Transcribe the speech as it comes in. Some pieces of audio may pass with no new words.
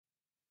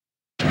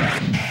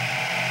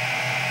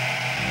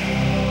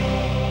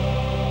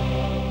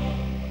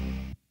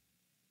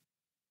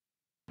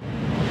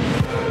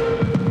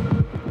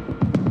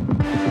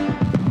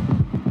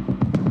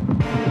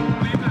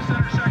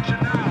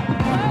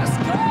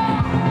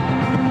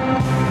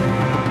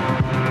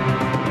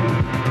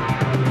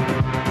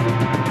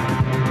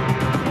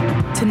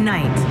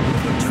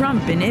night,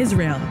 Trump in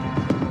Israel,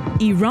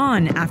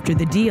 Iran after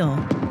the deal,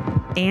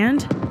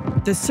 and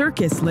the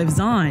circus lives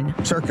on.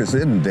 Circus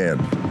isn't dead.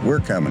 We're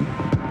coming.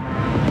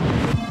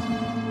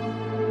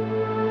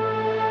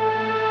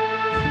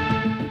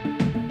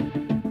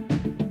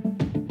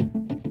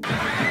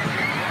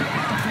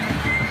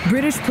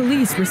 British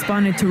police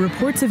responded to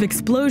reports of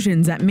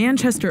explosions at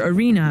Manchester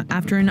Arena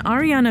after an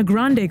Ariana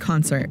Grande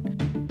concert.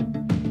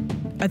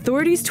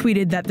 Authorities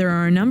tweeted that there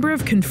are a number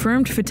of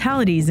confirmed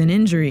fatalities and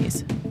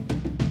injuries.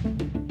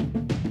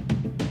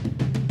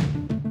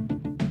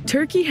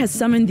 Turkey has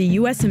summoned the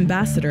U.S.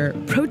 ambassador,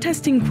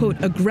 protesting, quote,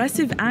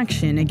 aggressive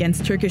action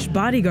against Turkish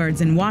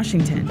bodyguards in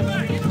Washington.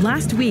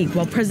 Last week,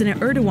 while President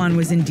Erdogan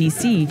was in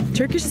D.C.,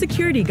 Turkish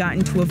security got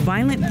into a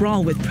violent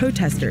brawl with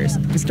protesters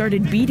and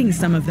started beating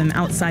some of them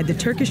outside the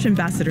Turkish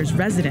ambassador's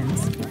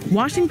residence.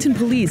 Washington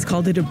police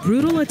called it a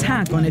brutal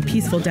attack on a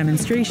peaceful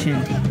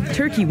demonstration.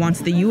 Turkey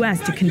wants the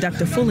U.S. to conduct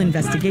a full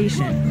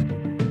investigation.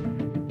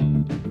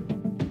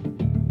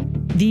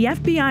 The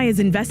FBI is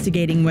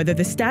investigating whether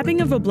the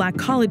stabbing of a black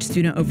college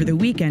student over the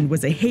weekend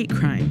was a hate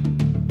crime.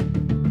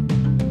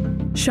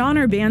 Sean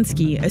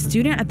Urbanski, a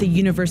student at the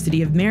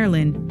University of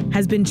Maryland,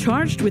 has been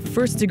charged with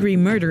first-degree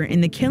murder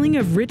in the killing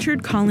of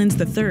Richard Collins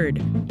III,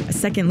 a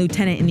second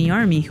lieutenant in the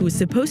Army who was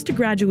supposed to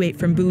graduate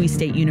from Bowie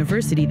State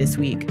University this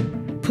week.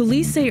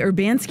 Police say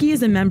Urbanski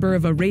is a member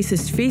of a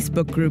racist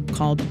Facebook group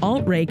called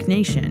Alt-Right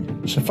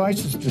Nation.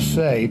 Suffice it to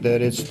say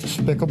that it's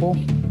despicable.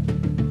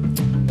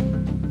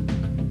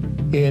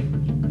 It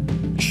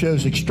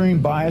shows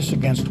extreme bias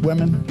against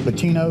women,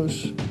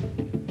 Latinos,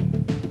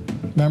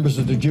 members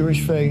of the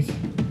Jewish faith,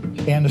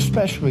 and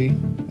especially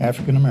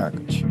African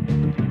Americans.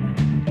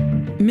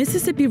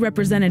 Mississippi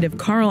Representative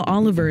Carl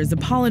Oliver is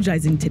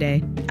apologizing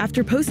today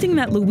after posting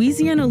that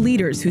Louisiana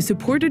leaders who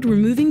supported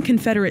removing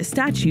Confederate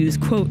statues,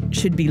 quote,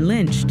 should be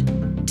lynched.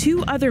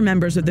 2 other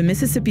members of the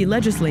Mississippi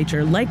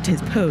legislature liked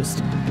his post,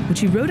 which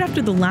he wrote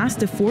after the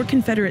last of 4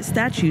 Confederate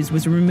statues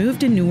was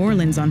removed in New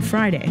Orleans on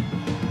Friday.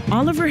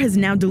 Oliver has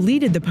now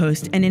deleted the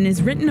post and in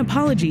his written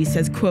apology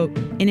says, quote,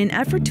 in an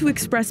effort to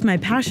express my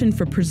passion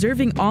for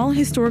preserving all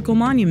historical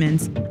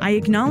monuments, I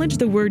acknowledge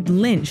the word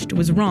lynched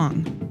was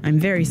wrong. I'm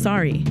very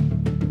sorry.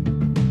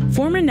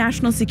 Former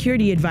National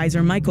Security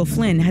Advisor Michael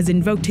Flynn has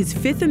invoked his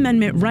Fifth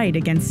Amendment right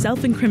against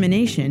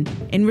self-incrimination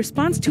in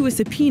response to a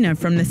subpoena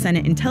from the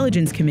Senate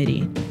Intelligence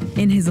Committee.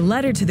 In his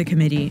letter to the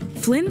committee,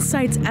 Flynn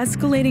cites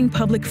escalating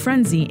public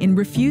frenzy in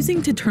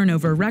refusing to turn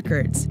over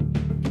records.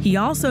 He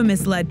also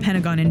misled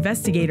Pentagon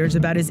investigators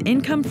about his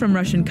income from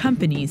Russian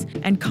companies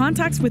and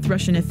contacts with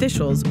Russian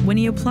officials when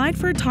he applied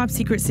for a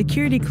top-secret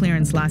security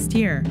clearance last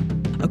year,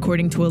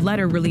 according to a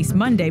letter released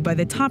Monday by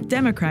the top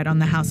Democrat on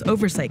the House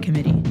Oversight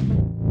Committee.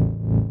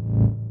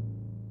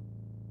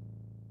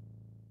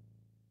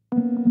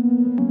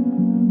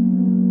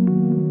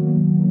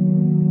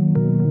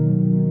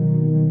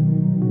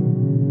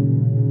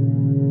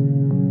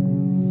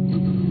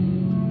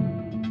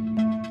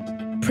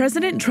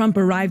 President Trump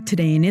arrived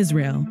today in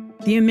Israel,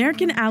 the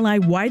American ally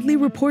widely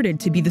reported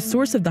to be the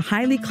source of the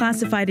highly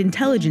classified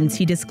intelligence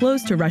he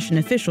disclosed to Russian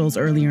officials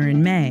earlier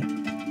in May.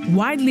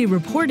 Widely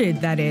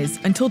reported, that is,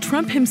 until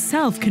Trump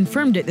himself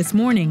confirmed it this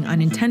morning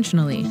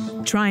unintentionally,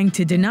 trying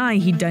to deny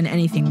he'd done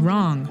anything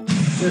wrong.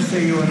 Just so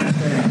you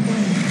understand,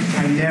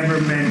 I never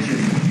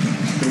mentioned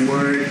the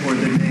word or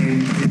the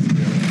name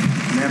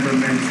Israel. Never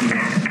mentioned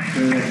it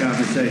during that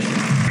conversation.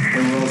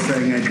 They were all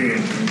saying I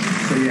did.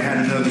 So you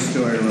had to know the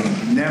story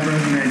wrong. Never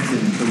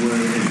mentioned the word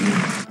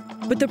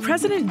Israel. But the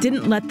president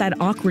didn't let that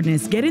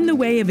awkwardness get in the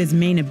way of his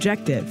main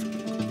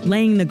objective,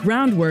 laying the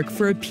groundwork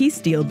for a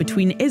peace deal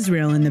between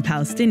Israel and the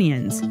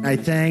Palestinians. I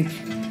thank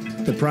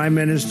the Prime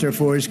Minister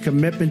for his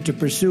commitment to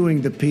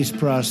pursuing the peace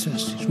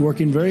process. He's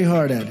working very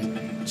hard at it.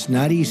 It's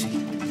not easy.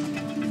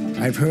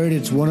 I've heard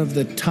it's one of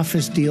the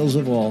toughest deals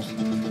of all.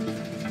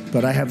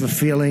 But I have a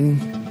feeling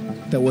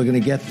that we're going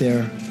to get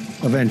there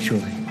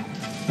eventually.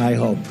 I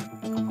hope.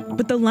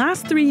 But the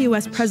last 3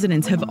 U.S.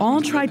 presidents have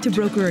all tried to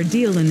broker a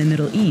deal in the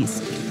Middle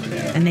East,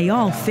 and they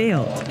all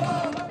failed.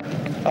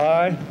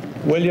 I,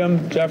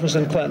 William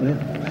Jefferson Clinton,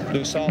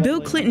 do solemnly...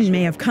 Bill Clinton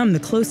may have come the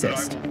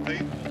closest.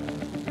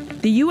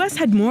 The U.S.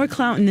 had more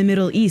clout in the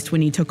Middle East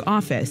when he took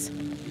office,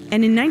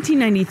 and in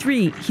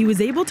 1993, he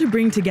was able to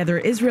bring together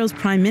Israel's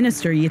Prime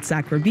Minister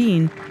Yitzhak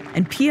Rabin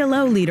and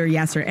PLO leader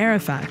Yasser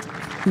Arafat,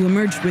 who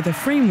emerged with a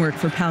framework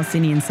for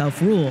Palestinian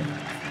self-rule.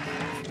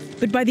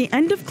 But by the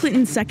end of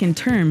Clinton's second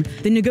term,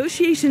 the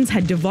negotiations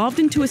had devolved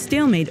into a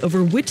stalemate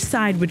over which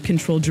side would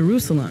control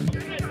Jerusalem.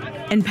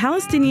 And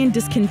Palestinian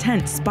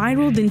discontent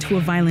spiraled into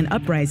a violent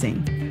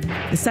uprising,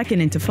 the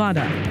Second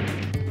Intifada.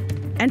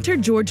 Enter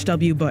George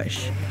W.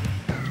 Bush.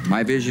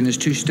 My vision is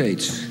 2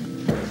 states,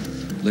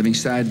 living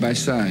side by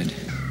side,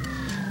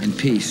 in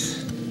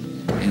peace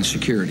and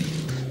security.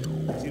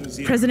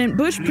 President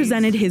Bush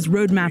presented his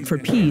roadmap for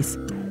peace,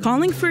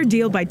 calling for a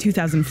deal by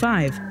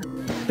 2005.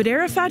 But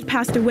Arafat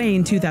passed away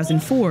in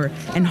 2004,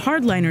 and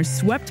hardliners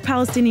swept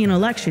Palestinian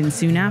elections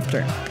soon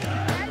after.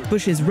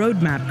 Bush's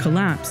roadmap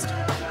collapsed.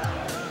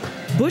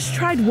 Bush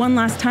tried one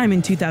last time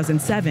in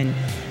 2007,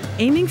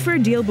 aiming for a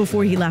deal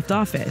before he left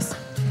office.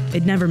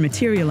 It never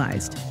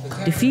materialized.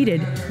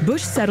 Defeated,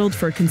 Bush settled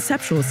for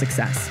conceptual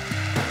success.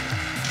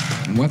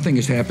 And one thing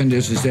has happened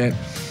is that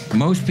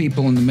most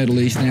people in the Middle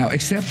East now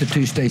accept the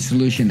two-state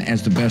solution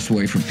as the best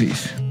way for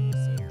peace.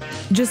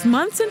 Just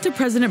months into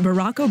President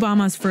Barack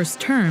Obama's first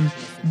term,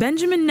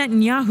 Benjamin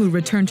Netanyahu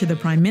returned to the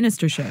prime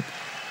ministership.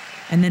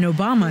 And then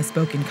Obama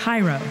spoke in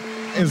Cairo.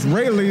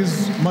 Israelis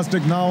must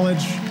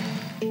acknowledge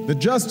that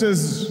just as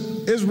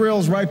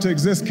Israel's right to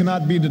exist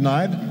cannot be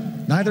denied,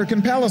 neither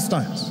can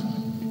Palestine's.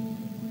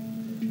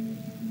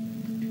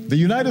 The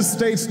United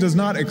States does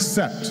not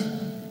accept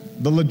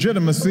the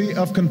legitimacy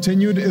of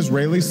continued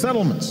Israeli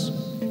settlements.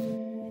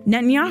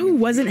 Netanyahu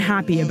wasn't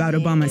happy about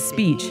Obama's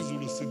speech.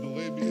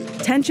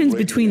 Tensions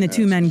between the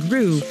two men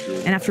grew,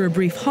 and after a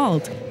brief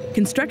halt,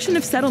 construction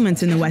of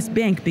settlements in the West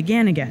Bank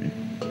began again.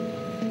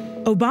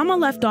 Obama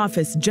left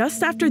office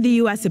just after the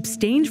U.S.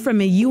 abstained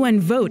from a UN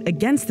vote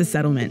against the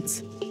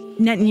settlements.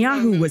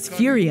 Netanyahu was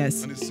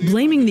furious,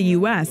 blaming the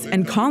U.S.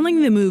 and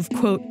calling the move,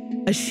 quote,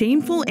 a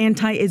shameful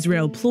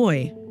anti-Israel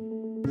ploy.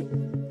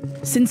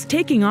 Since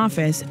taking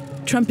office,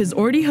 Trump has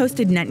already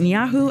hosted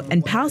Netanyahu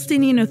and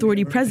Palestinian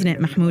Authority President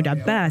Mahmoud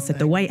Abbas at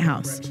the White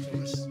House.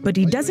 But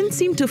he doesn't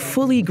seem to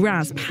fully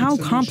grasp how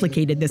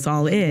complicated this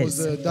all is.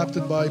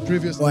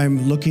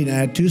 I'm looking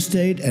at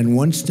two-state and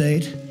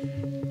one-state,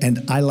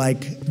 and I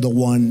like the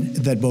one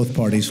that both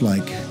parties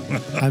like.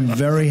 I'm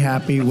very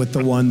happy with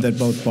the one that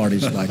both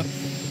parties like.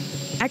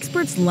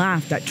 Experts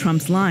laughed at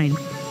Trump's line,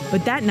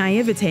 but that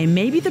naivete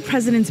may be the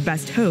president's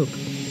best hope.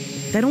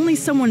 That only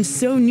someone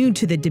so new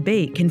to the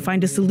debate can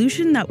find a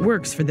solution that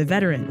works for the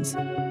veterans.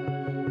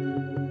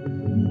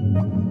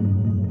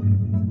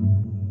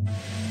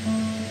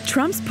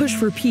 Trump's push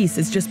for peace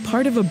is just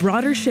part of a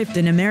broader shift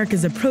in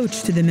America's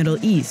approach to the Middle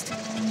East,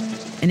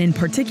 and in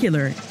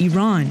particular,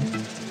 Iran.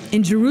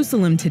 In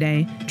Jerusalem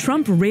today,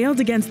 Trump railed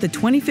against the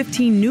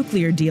 2015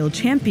 nuclear deal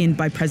championed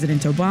by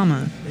President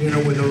Obama. You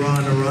know, with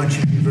Iran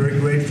should be very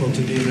grateful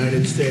to the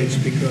United States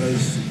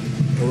because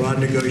Iran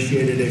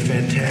negotiated a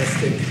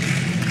fantastic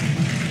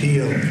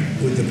deal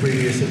with the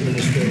previous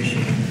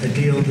administration, a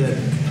deal that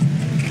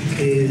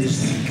is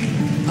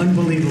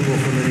unbelievable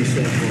from any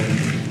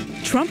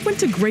standpoint. Trump went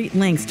to great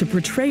lengths to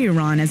portray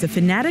Iran as a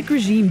fanatic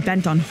regime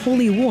bent on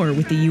holy war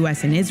with the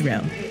U.S. and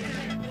Israel.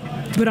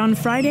 But on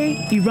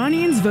Friday,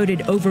 Iranians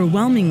voted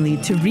overwhelmingly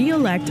to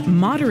re-elect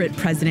moderate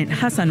President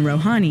Hassan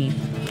Rouhani,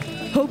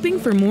 hoping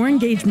for more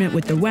engagement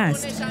with the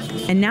West,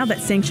 and now that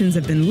sanctions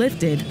have been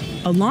lifted,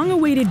 a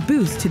long-awaited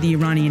boost to the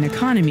Iranian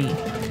economy.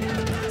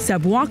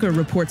 Seb Walker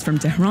reports from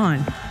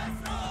Tehran.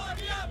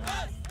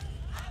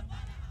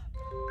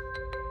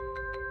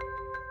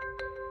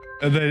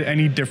 Are there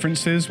any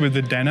differences with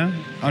the Dena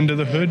under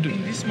the hood?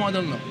 This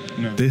model,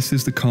 no. This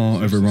is the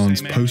car of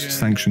Iran's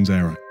post-sanctions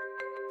era,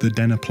 the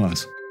Dena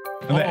Plus.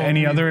 Are there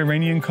any other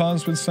Iranian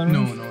cars with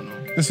sunroof?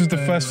 No. This is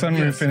the first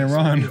sunroof in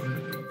Iran.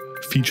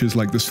 Features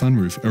like the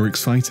sunroof are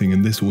exciting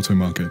in this auto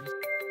market.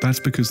 That's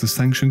because the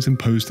sanctions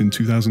imposed in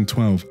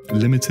 2012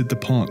 limited the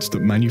parts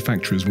that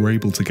manufacturers were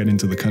able to get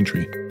into the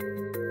country.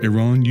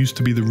 Iran used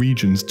to be the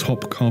region's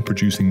top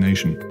car-producing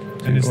nation.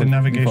 And is the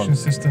navigation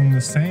system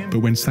the same? But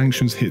when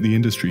sanctions hit the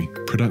industry,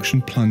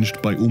 production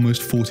plunged by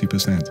almost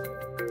 40%.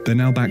 They're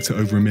now back to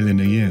over 1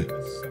 million a year,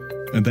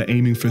 and they're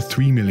aiming for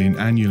 3 million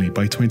annually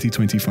by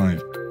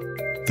 2025.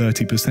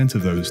 30%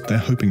 of those they're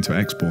hoping to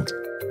export.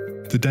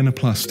 The Dena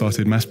Plus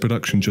started mass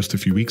production just a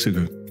few weeks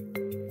ago.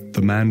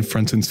 The man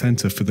front and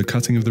center for the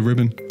cutting of the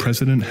ribbon,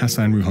 President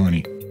Hassan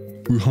Rouhani.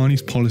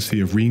 Rouhani's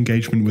policy of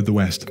re-engagement with the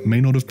West may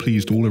not have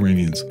pleased all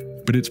Iranians,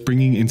 but it's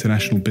bringing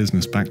international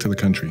business back to the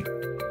country.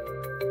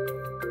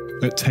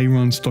 At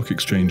Tehran Stock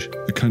Exchange,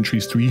 the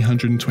country's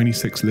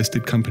 326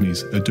 listed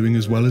companies are doing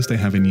as well as they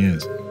have in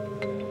years.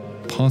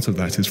 Part of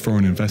that is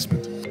foreign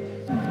investment.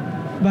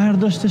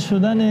 برداشته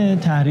شدن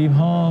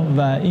تحریم‌ها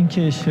و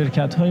اینکه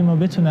شرکت‌های ما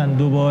بتونن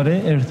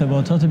دوباره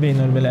ارتباطات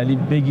بین‌المللی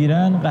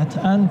بگیرن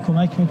قطعاً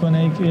کمک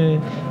می‌کنه که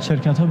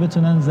شرکت‌ها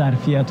بتونن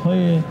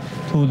ظرفیت‌های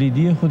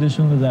تولیدی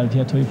خودشون و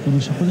ظرفیت‌های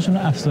فروش خودشون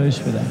رو افزایش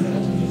بدن.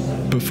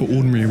 But for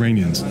ordinary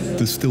Iranians,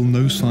 there's still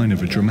no sign of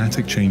a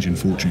dramatic change in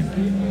fortune.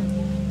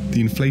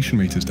 The inflation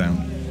rate is down,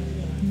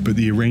 but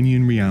the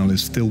Iranian rial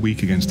is still weak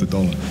against the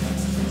dollar.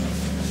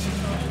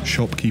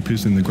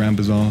 Shopkeepers in the Grand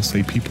Bazaar say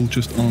people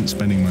just aren't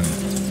spending money.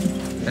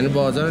 یعنی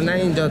بازار نه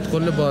اینجا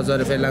کل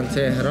بازار فعلا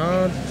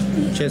تهران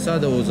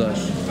کساد اوضاعش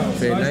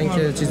فعلا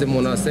که چیز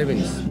مناسبی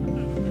نیست.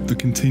 The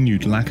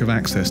continued lack of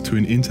access to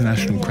an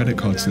international credit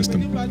card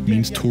system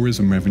means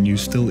tourism revenue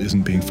still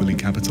isn't being fully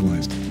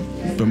capitalized.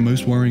 But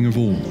most worrying of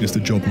all is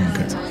the job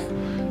market.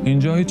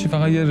 اینجا هیچی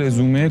فقط یه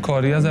رزومه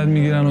کاری ازت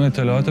میگیرن و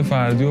اطلاعات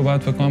فردی و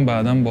بعد فکر کنم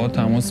بعداً با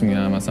تماس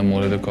میگیرن مثلا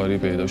مورد کاری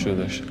پیدا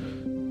شدش.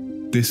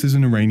 This is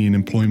an Iranian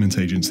employment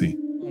agency.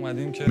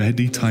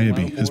 Mehdi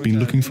Tayyibi has been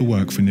looking for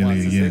work for nearly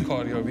a year.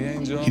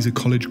 He's a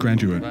college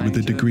graduate with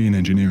a degree in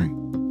engineering.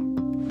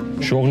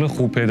 شغل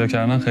خوب پیدا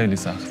کردن خیلی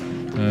سخت.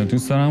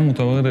 دوست دارم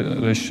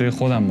مطابق رشته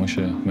خودم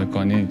باشه،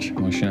 مکانیک،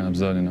 ماشین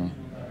ابزار اینا.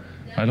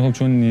 ولی خب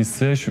چون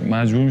نیستش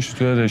مجبور میشی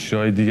توی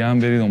رشته‌های دیگه هم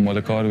بری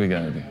دنبال کار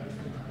بگردی.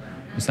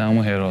 مثل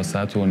همون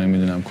حراست و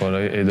نمیدونم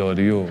کارهای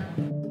اداری و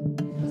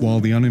While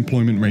the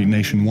unemployment rate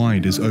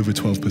nationwide is over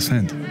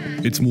 12%,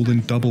 it's more than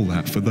double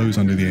that for those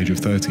under the age of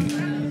 30.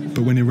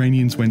 But when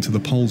Iranians went to the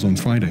polls on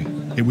Friday,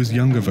 it was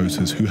younger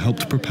voters who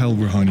helped propel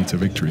Rouhani to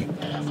victory.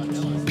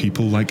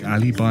 People like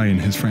Ali Bai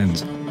and his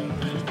friends.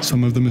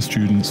 Some of them are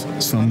students,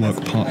 some work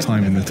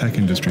part-time in the tech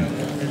industry.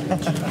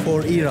 For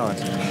Iran.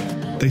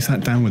 They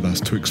sat down with us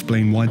to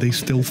explain why they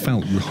still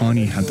felt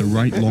Rouhani had the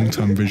right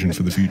long-term vision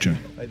for the future.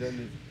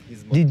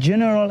 The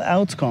general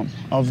outcome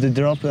of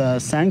the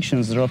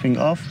sanctions dropping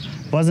off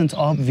wasn't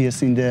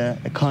obvious in the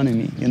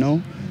economy, you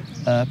know.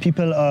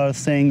 People are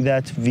saying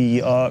that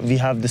we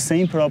have the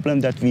same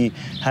problem that we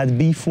had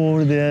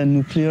before the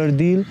nuclear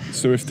deal.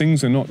 So if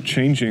things are not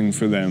changing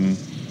for them,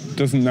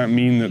 doesn't that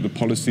mean that the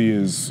policy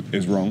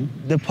is wrong?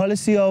 The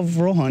policy of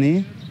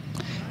Rouhani,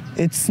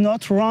 it's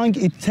not wrong.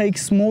 It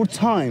takes more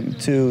time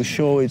to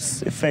show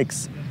its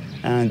effects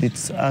and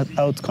its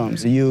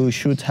outcomes. You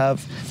should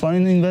have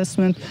foreign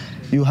investment.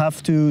 You have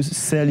to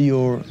sell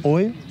your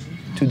oil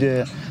to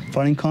the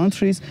foreign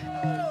countries.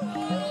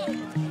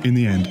 In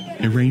the end,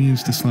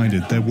 Iranians decided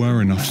there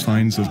were enough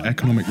signs of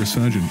economic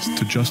resurgence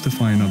to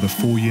justify another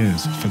 4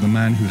 years for the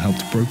man who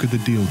helped broker the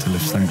deal to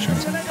lift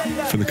sanctions.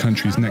 For the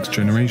country's next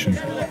generation,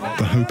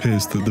 the hope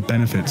is that the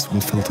benefits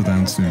will filter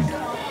down soon.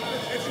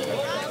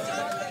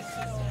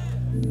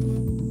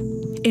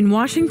 In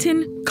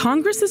Washington,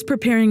 Congress is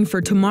preparing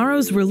for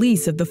tomorrow's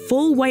release of the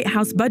full White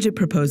House budget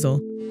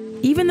proposal.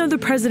 Even though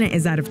the president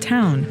is out of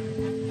town,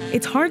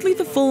 it's hardly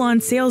the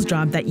full-on sales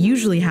job that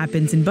usually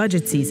happens in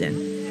budget season.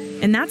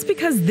 And that's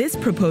because this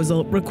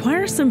proposal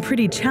requires some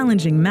pretty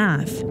challenging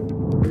math.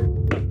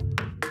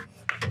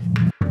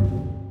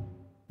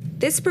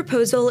 This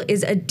proposal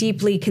is a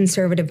deeply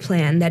conservative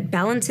plan that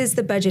balances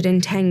the budget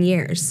in 10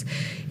 years,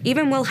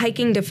 even while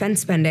hiking defense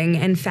spending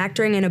and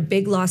factoring in a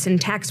big loss in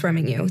tax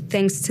revenue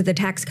thanks to the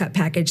tax cut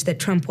package that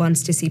Trump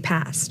wants to see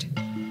passed.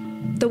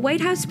 The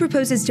White House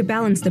proposes to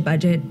balance the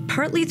budget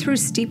partly through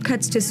steep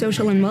cuts to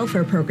social and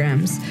welfare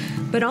programs,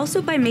 but also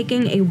by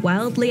making a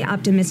wildly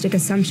optimistic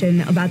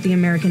assumption about the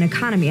American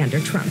economy under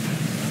Trump,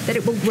 that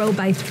it will grow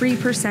by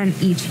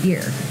 3% each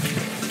year.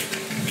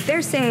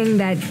 They're saying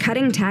that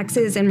cutting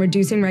taxes and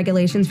reducing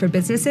regulations for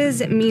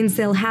businesses means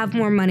they'll have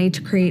more money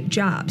to create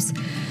jobs.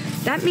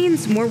 That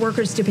means more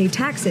workers to pay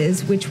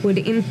taxes, which would,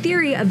 in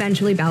theory,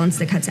 eventually balance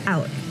the cuts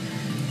out.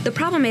 The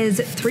problem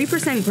is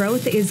 3%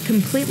 growth is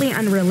completely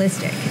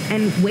unrealistic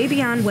and way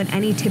beyond what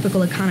any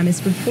typical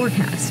economist would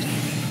forecast.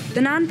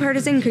 The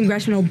nonpartisan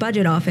Congressional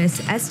Budget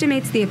Office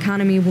estimates the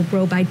economy will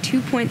grow by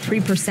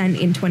 2.3%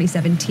 in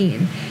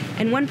 2017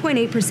 and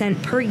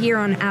 1.8% per year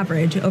on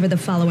average over the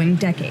following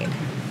decade.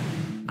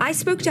 I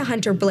spoke to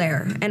Hunter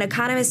Blair, an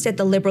economist at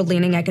the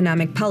liberal-leaning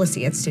Economic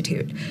Policy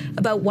Institute,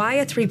 about why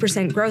a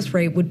 3% growth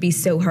rate would be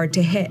so hard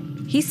to hit.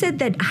 He said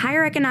that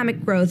higher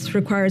economic growth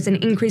requires an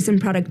increase in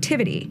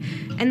productivity,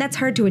 and that's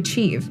hard to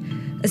achieve,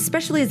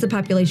 especially as the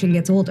population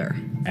gets older.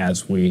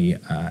 As we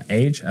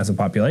age as a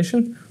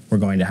population, we're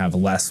going to have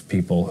less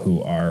people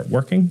who are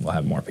working, we'll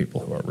have more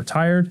people who are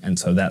retired, and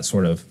so that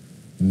sort of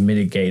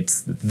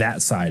mitigates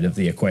that side of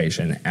the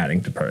equation,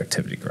 adding to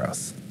productivity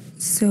growth.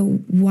 So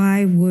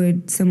why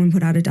would someone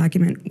put out a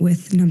document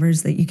with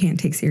numbers that you can't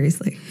take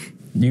seriously?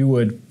 You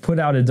would put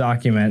out a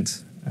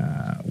document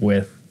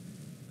with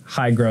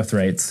high growth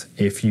rates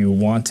if you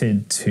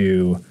wanted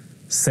to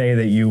say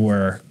that you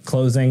were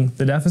closing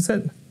the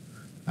deficit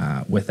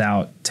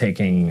without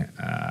taking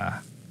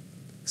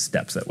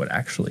steps that would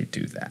actually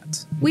do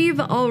that. We've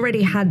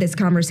already had this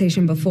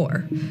conversation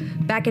before,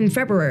 back in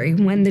February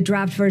when the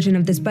draft version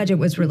of this budget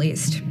was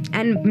released.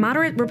 And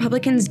moderate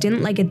Republicans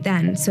didn't like it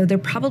then, so they're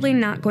probably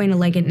not going to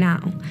like it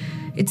now.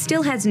 It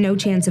still has no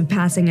chance of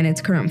passing in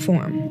its current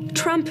form.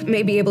 Trump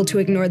may be able to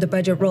ignore the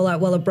budget rollout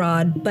while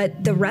abroad,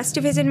 but the rest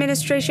of his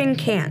administration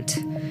can't.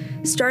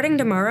 Starting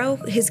tomorrow,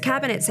 his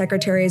cabinet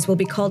secretaries will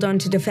be called on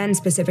to defend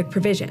specific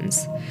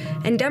provisions,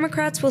 and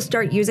Democrats will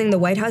start using the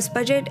White House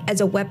budget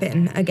as a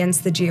weapon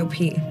against the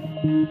GOP.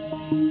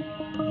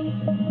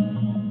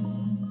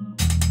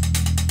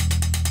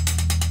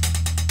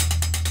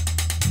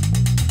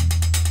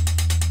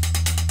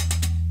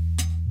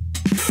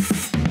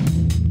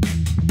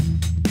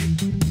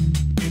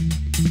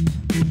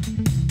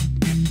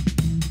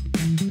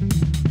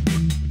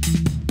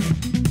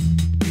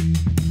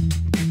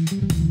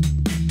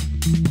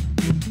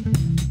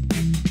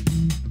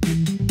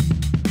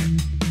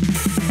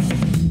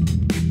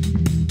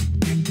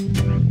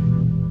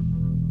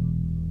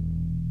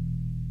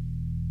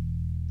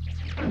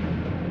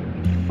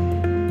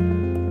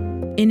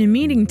 In a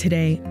meeting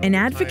today, an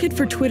advocate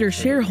for Twitter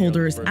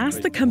shareholders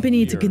asked the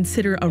company to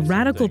consider a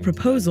radical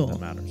proposal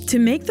to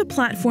make the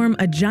platform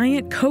a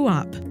giant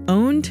co-op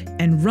owned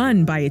and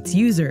run by its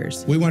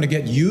users. We want to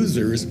get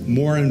users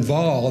more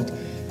involved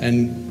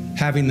and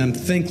having them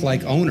think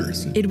like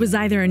owners. It was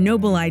either a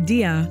noble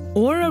idea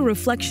or a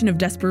reflection of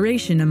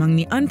desperation among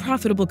the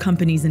unprofitable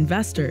company's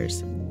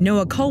investors.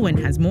 Noah Colwyn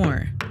has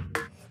more.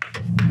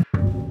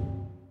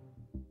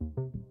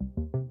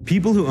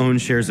 People who own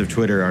shares of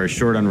Twitter are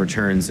short on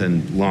returns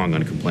and long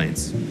on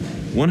complaints.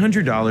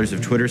 $100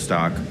 of Twitter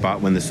stock bought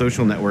when the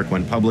social network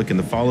went public in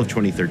the fall of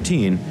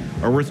 2013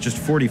 are worth just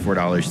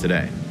 $44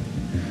 today.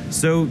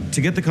 So, to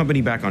get the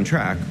company back on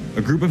track,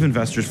 a group of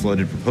investors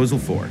floated Proposal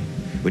 4,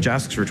 which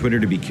asks for Twitter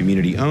to be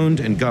community-owned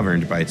and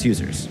governed by its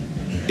users.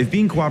 If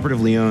being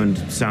cooperatively owned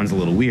sounds a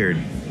little weird,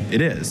 it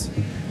is.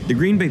 The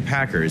Green Bay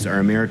Packers are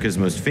America's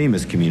most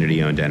famous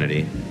community-owned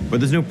entity, but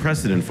there's no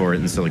precedent for it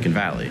in Silicon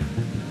Valley.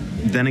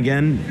 Then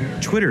again,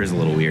 Twitter is a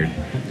little weird.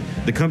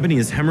 The company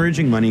is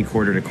hemorrhaging money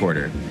quarter to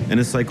quarter and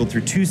has cycled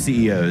through 2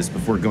 CEOs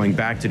before going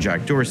back to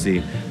Jack Dorsey,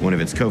 one of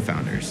its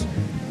co-founders.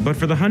 But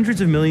for the hundreds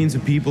of millions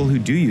of people who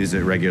do use it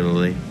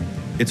regularly,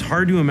 it's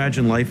hard to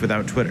imagine life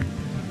without Twitter.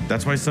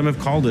 That's why some have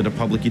called it a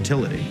public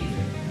utility.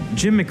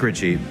 Jim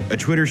McRitchie, a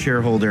Twitter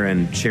shareholder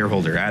and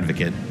shareholder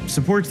advocate,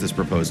 supports this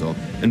proposal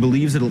and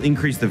believes it'll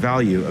increase the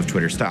value of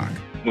Twitter stock.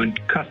 When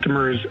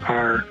customers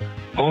are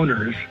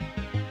owners,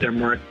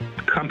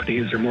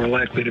 companies are more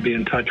likely to be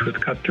in touch with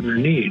customer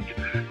needs.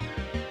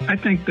 I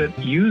think that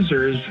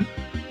users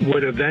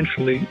would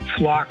eventually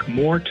flock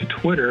more to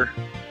Twitter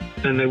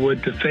than they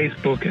would to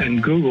Facebook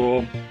and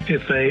Google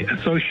if they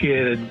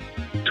associated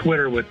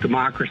Twitter with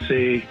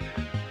democracy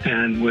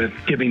and with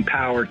giving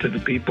power to the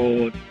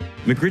people.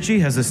 McRitchie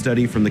has a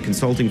study from the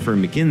consulting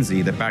firm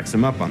McKinsey that backs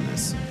him up on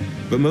this,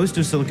 but most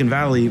of Silicon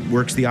Valley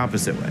works the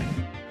opposite way.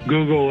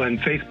 Google and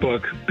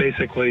Facebook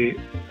basically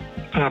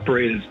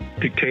operate as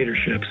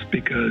dictatorships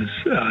because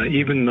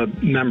even the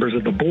members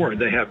of the board,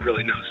 they have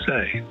really no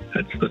say.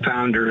 It's the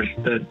founders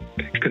that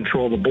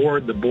control the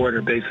board. The board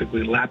are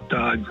basically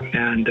lapdogs,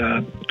 and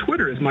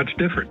Twitter is much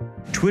different.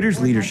 Twitter's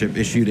leadership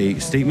issued a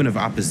statement of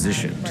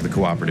opposition to the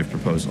cooperative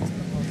proposal.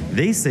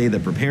 They say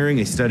that preparing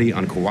a study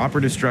on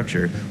cooperative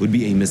structure would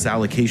be a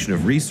misallocation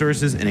of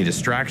resources and a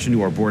distraction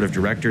to our board of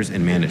directors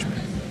and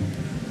management.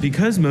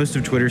 Because most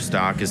of Twitter's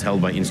stock is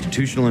held by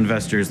institutional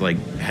investors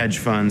like hedge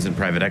funds and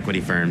private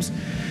equity firms,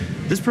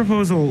 this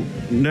proposal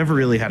never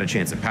really had a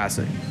chance at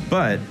passing.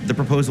 But the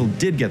proposal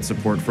did get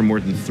support from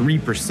more than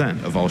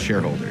 3% of all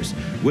shareholders,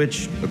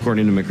 which,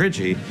 according to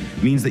McRitchie,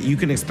 means that you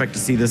can expect to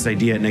see this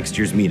idea at next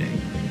year's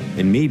meeting,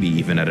 and maybe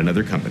even at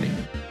another company.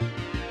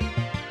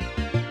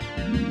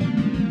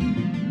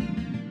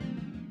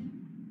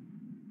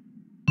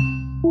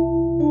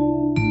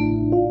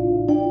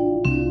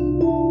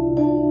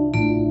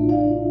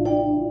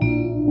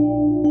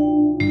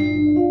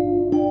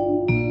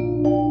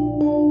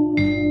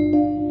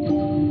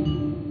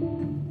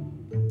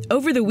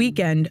 Over the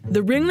weekend,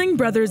 the Ringling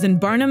Brothers and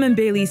Barnum and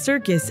Bailey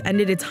Circus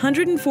ended its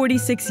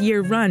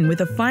 146-year run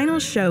with a final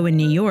show in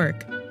New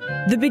York.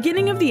 The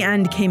beginning of the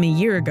end came a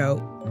year ago,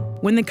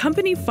 when the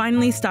company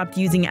finally stopped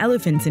using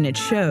elephants in its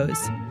shows.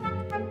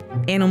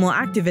 Animal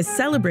activists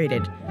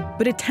celebrated,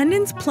 but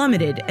attendance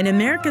plummeted and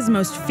America's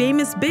most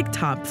famous big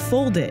top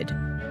folded.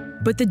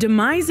 But the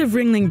demise of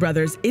Ringling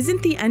Brothers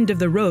isn't the end of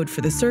the road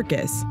for the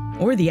circus,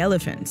 or the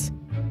elephants.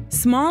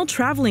 Small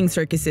traveling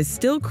circuses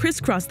still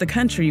crisscross the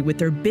country with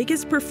their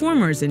biggest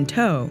performers in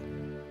tow.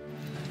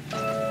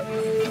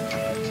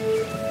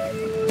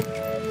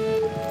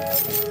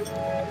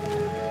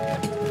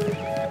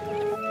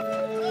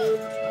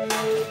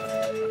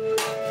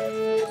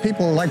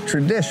 People like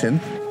tradition.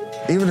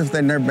 Even if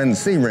they've never been to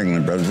see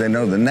Ringling Brothers, they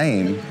know the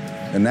name,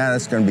 and now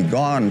it's going to be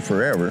gone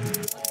forever.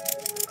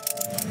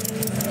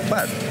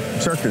 But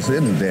circus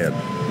isn't dead.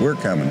 We're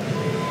coming.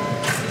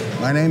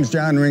 My name's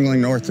John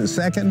Ringling North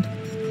II.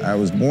 I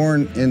was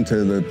born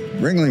into the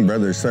Ringling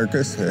Brothers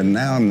Circus, and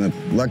now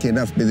I'm lucky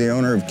enough to be the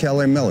owner of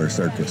Kelly Miller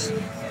Circus.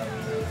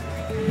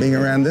 Being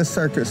around this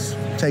circus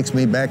takes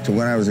me back to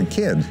when I was a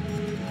kid.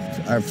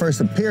 I first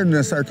appeared in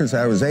a circus,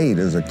 I was 8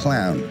 as a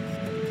clown.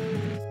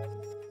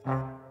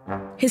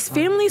 His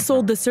family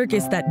sold the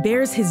circus that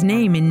bears his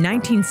name in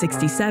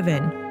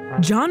 1967.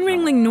 John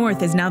Ringling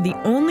North is now the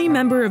only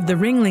member of the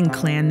Ringling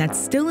clan that's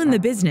still in the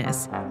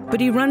business, but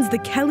he runs the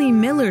Kelly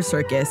Miller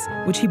Circus,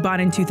 which he bought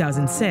in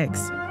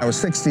 2006. I was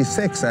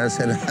 66, I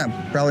said,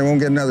 I probably won't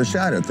get another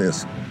shot at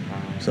this.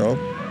 So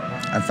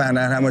I found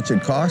out how much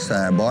it cost,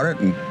 I bought it,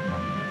 and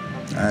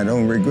I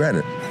don't regret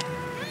it.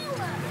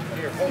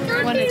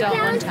 One adult,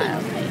 one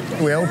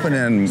child. We open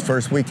in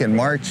first week in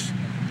March,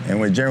 and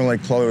we generally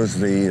close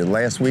the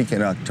last week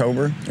in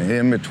October. And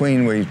in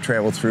between, we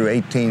travel through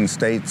 18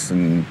 states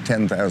and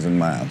 10,000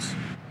 miles.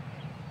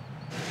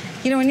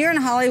 You know, when you're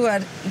in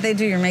Hollywood, they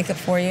do your makeup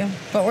for you,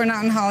 but we're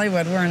not in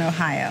Hollywood, we're in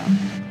Ohio.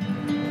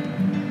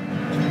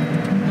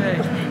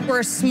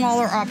 We're a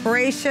smaller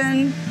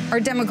operation. Our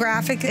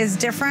demographic is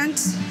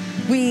different.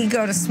 We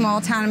go to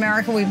small town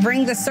America. We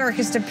bring the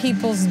circus to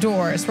people's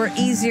doors. We're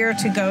easier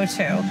to go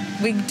to.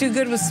 We do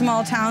good with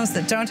small towns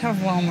that don't have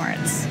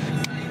Walmarts.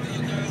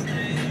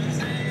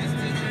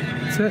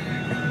 That's it.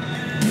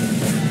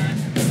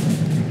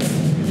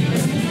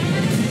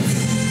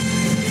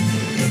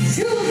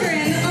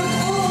 Children of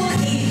all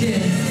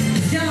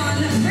ages,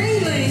 John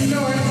Ringling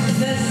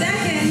North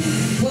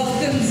II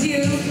welcomes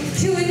you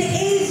to an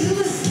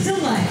ageless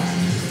delight.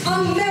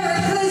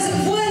 America's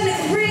one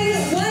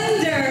ring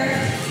wonder,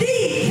 the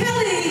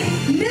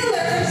Kelly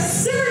Miller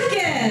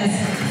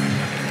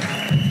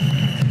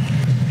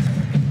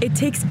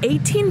takes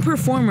 18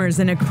 performers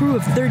and a crew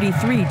of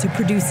 33 to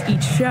produce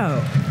each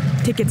show.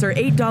 Tickets are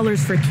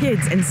 $8 for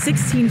kids and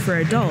 $16 for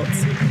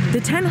adults.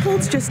 The tent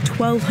holds just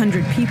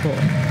 1,200 people.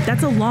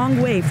 That's a long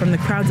way from the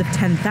crowds of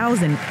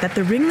 10,000 that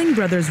the Ringling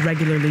brothers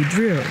regularly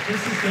drew.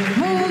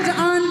 Hold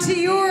on to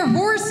your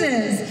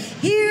horses.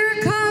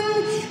 Here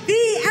come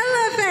the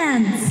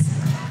elephants.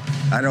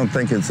 I don't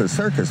think it's a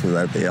circus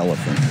without the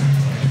elephants.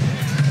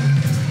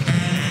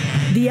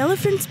 The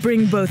elephants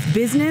bring both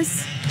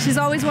business. She's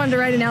always wanted to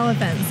ride an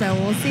elephant, so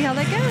we'll see how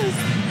that goes.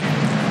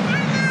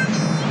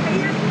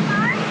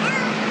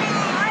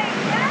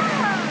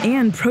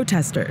 And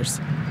protesters.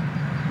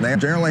 They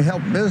generally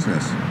help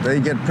business. They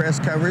get press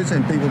coverage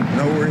and people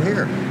know we're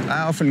here.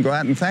 I often go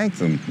out and thank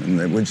them,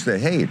 which they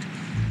hate.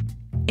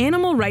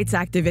 Animal rights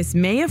activists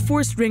may have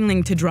forced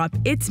Ringling to drop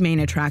its main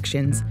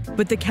attractions,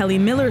 but the Kelly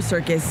Miller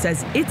Circus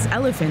says its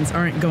elephants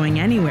aren't going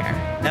anywhere.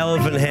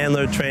 Elephant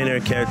handler, trainer,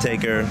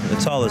 caretaker,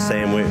 it's all the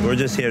same. We're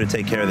just here to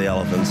take care of the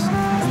elephants.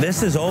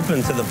 This is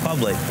open to the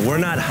public. We're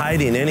not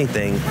hiding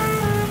anything.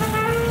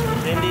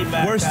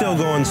 We're still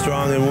going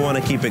strong, and we want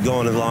to keep it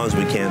going as long as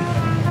we can.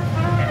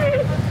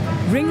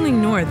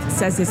 Ringling North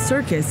says his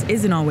circus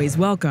isn't always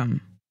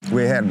welcome.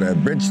 We had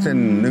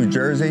Bridgeton, New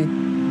Jersey,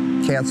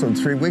 canceled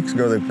 3 weeks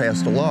ago. They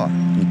passed a law.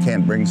 You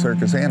can't bring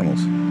circus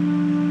animals.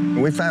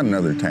 We found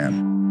another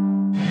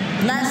town.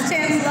 Last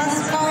chance,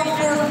 last call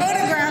for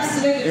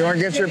photographs. You want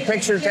to get your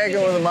picture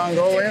taken with a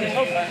Mongolian?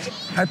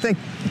 I think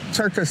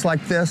circus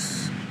like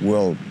this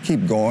will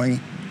keep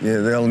going. Yeah,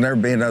 there'll never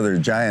be another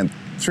giant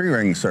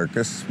three-ring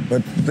circus,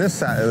 but this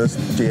side of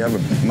this, you have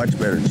a much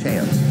better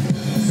chance.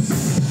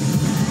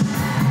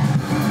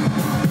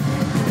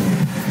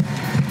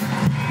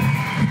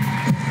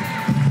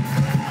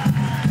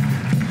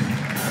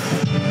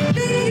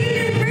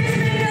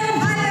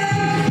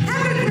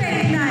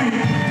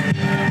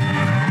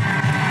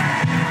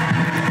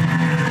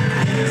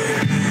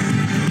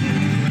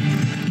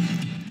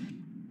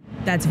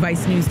 That's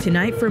Vice News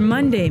Tonight for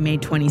Monday, May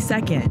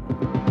 22nd.